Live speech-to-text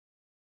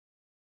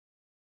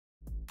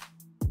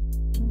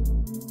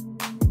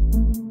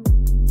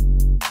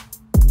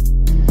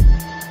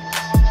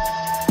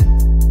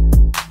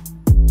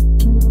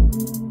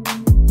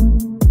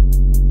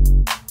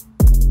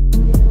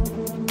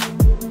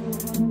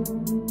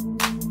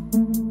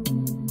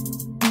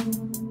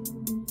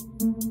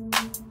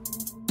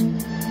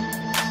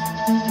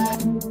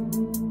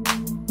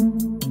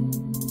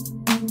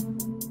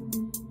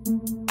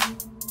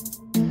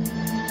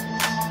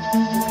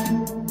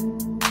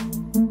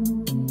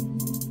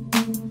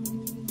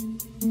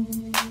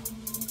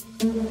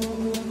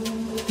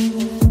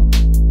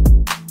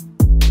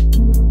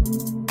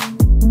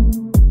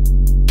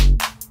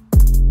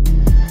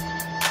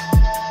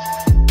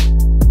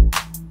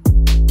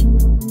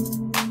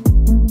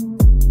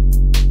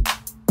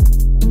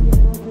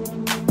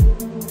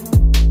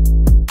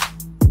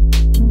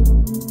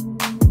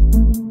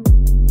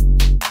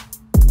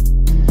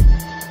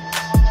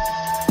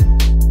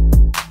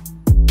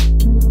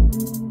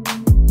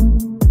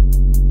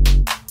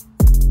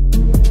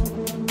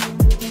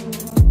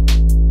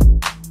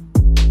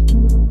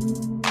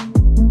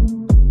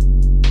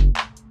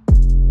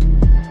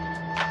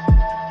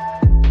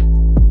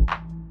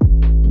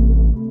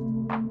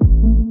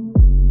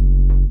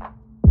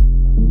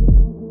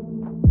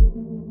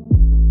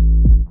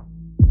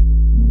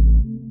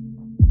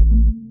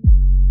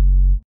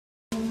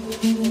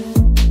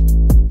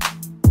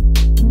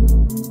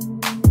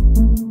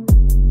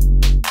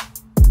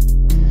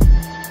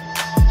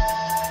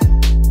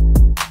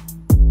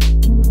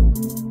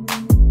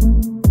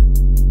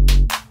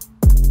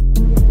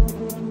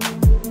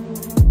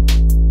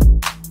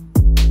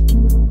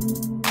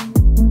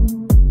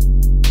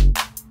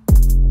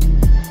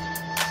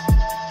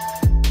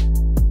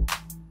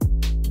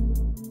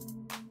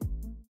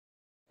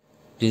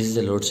This is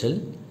the load cell,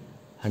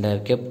 and I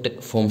have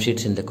kept foam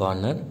sheets in the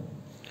corner.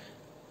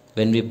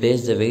 When we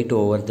place the weight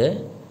over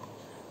the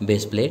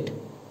base plate,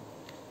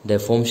 the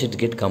foam sheets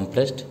get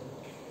compressed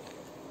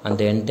and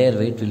the entire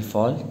weight will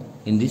fall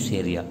in this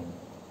area.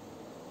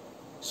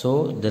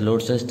 So the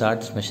load cell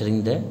starts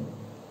measuring the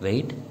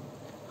weight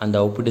and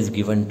the output is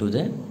given to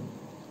the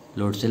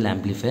load cell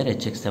amplifier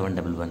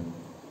HX711.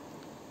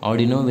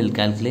 Arduino will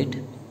calculate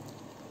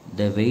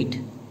the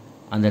weight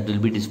and that will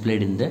be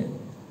displayed in the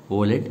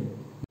OLED.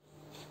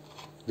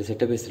 The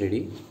setup is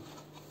ready.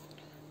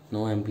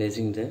 Now I am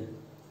placing the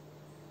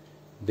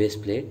base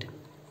plate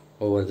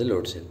over the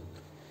load cell.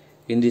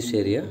 In this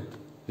area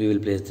we will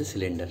place the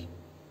cylinder.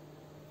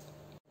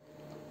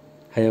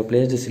 I have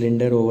placed the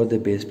cylinder over the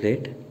base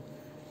plate.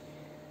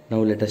 Now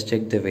let us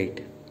check the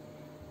weight.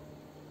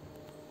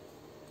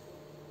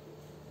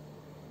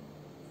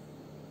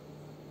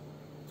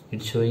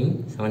 It's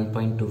showing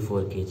 7.24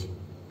 kg.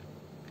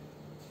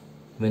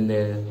 When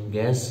the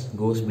gas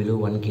goes below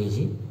 1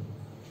 kg,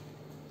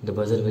 the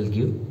buzzer will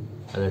give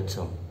alert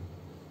sound.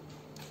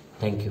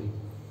 Thank you.